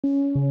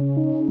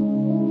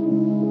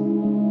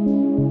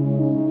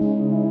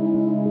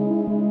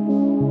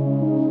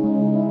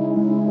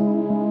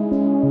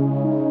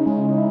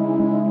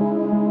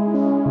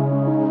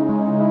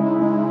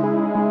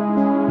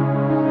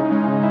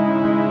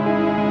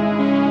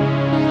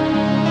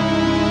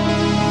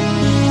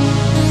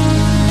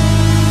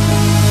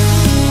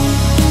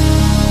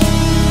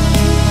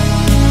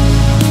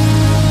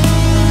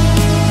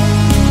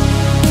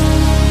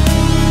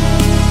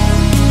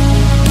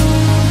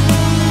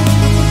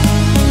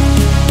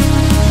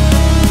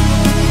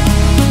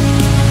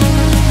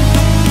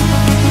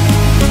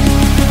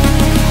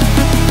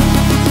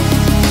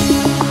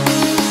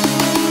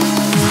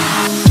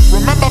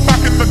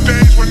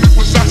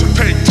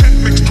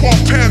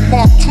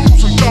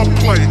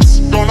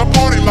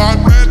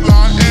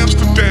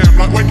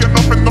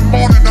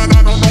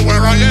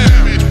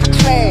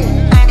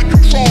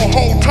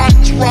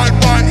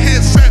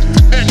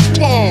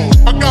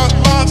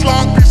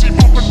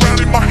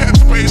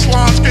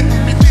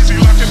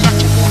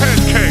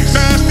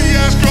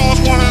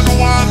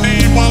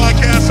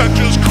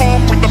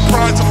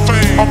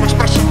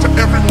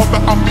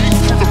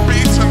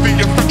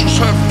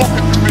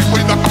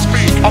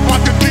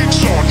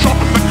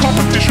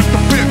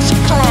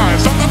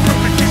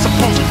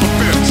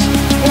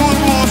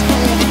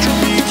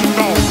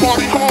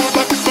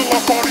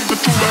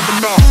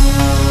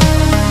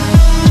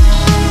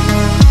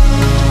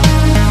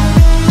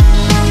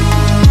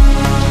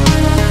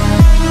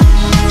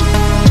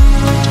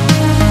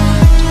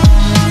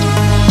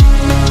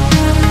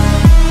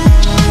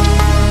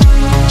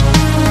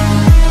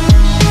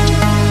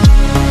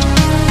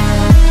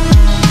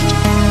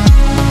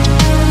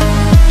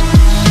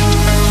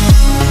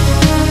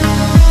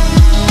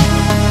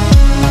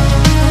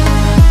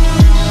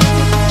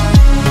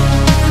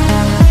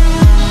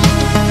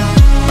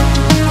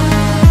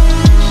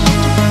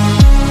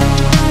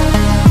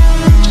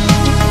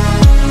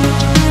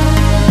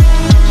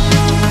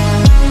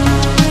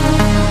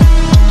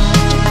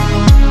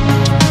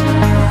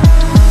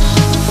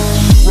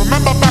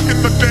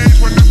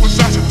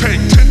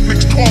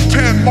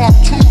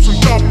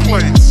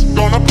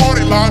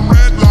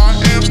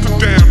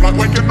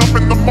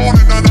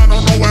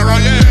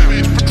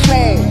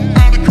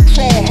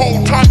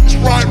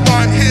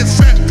right, here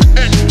set to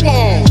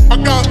explode. I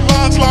got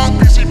lines like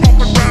busy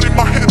bumping round in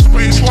my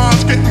headspace.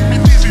 Lines getting me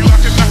dizzy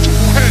like an actual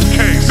head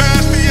case.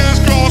 Nasty ass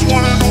girls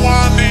wanna know what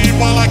I need.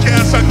 Well, I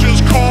guess I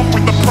just come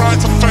with the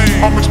prize of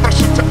fame. I'm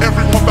expressing to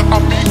everyone that I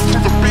meet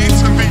through the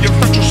beats, and the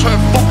adventures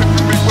have fucking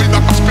the way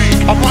that I speak.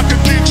 I'm like a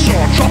jigsaw,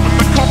 dropping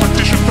the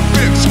competition to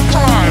bits.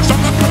 Surprise,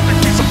 I'm the perfect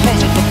piece of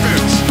puzzle to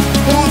fix.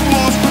 One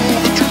last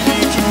rule that you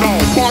need to know: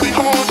 party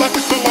hard like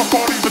it's the last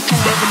party that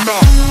you'll ever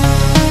know.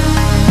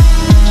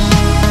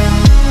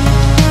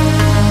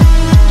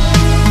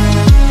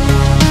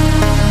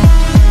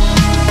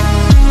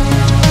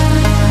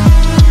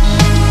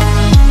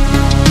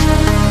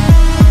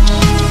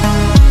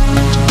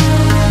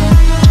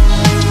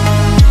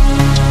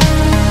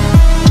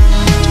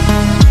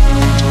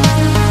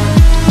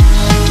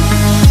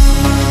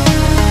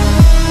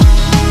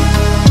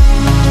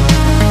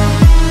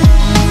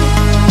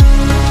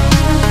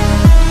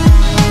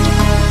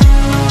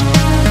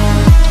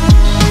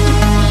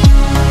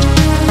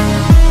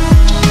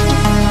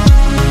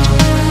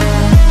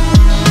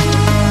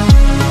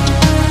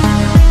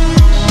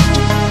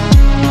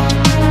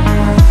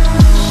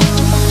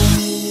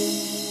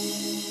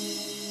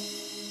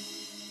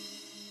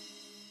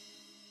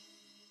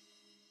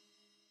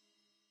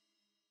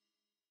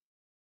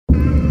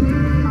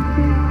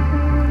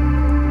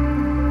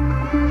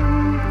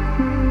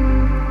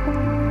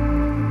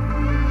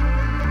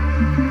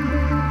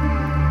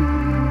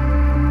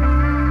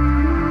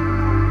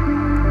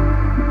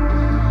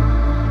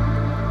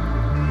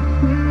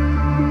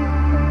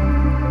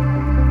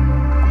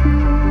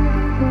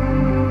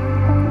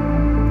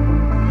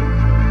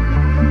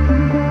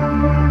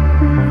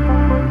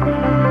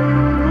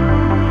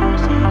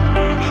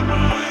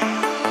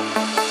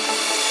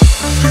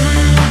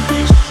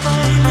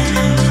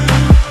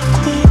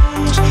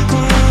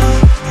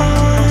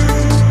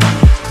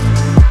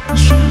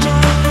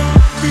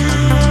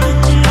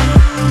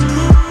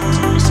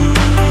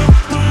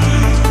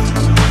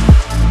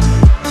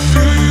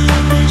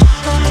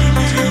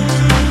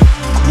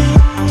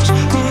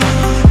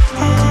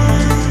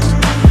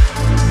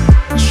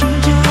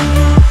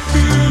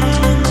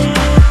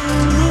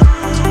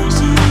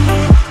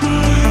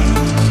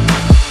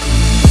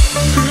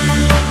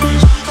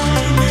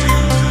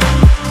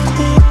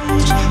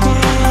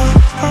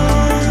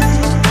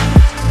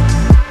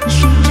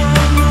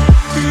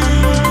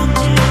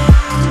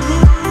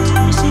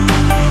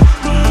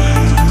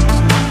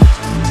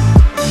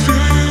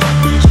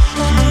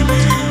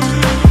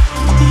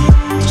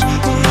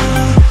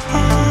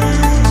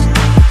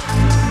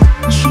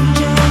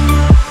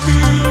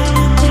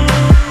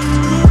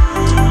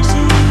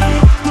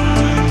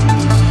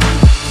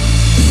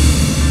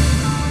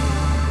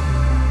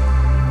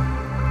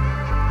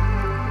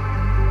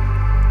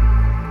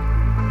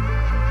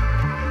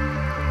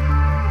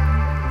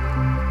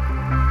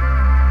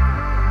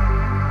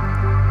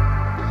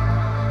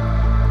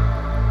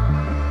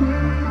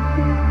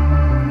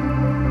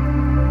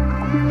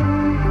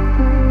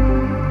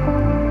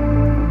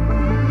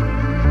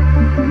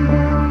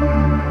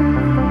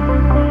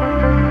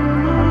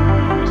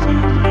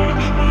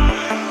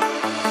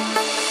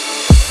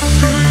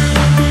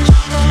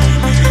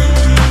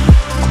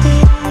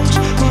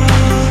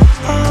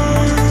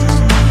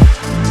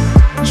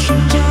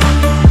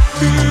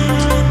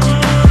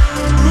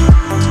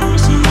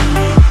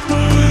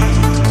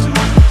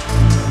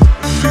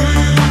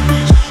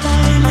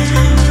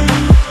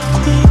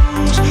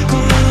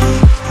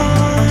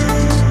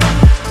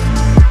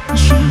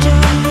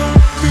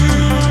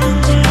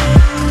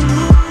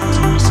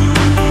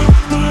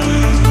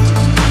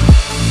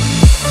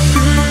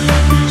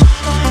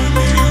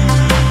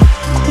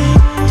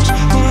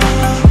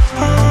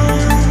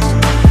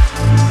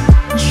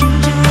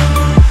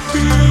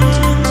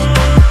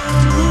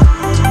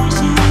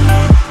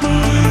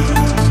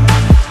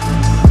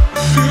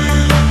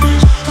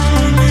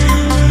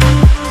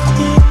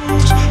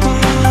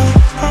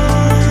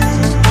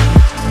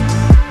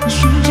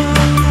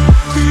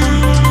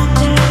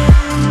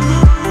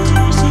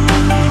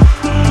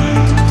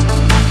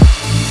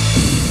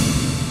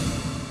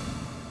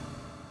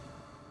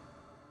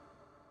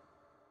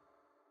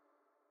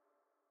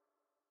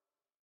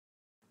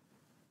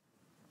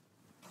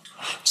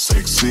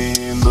 Sexy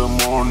in the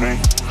morning,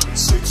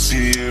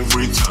 sexy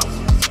every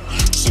time.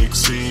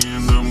 Sexy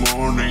in the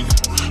morning,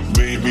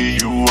 baby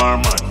you are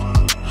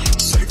mine.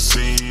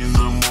 Sexy in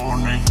the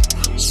morning,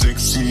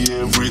 sexy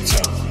every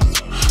time.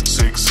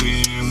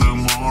 Sexy in the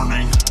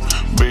morning,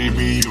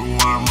 baby you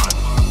are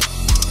mine.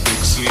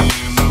 Sexy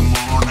in the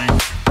morning,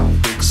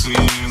 sexy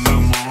in the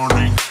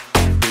morning,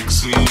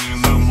 sexy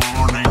in the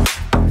morning,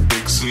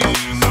 sexy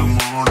in the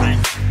morning,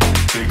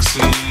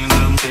 sexy in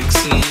the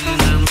sexy in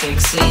the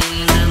sexy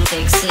in the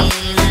sexy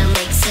in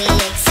the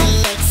sexy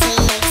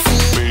sexy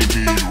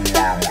baby you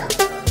are mine.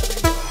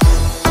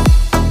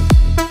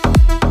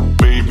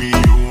 Baby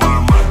you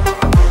are mine.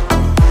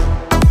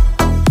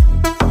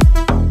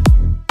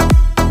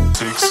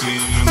 Sexy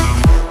in the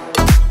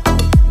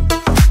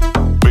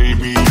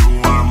baby you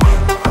are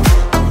mine.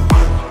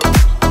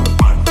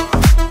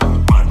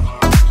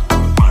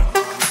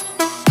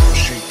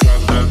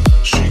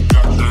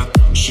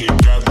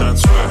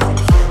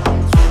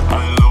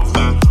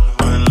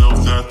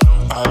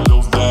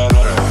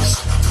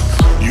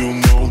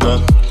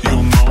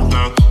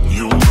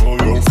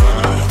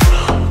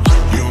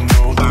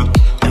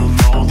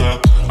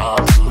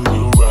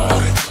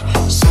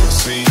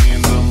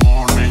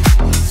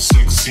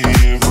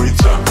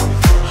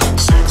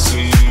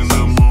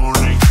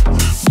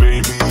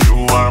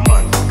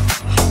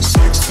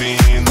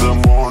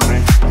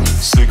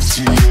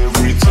 sexy every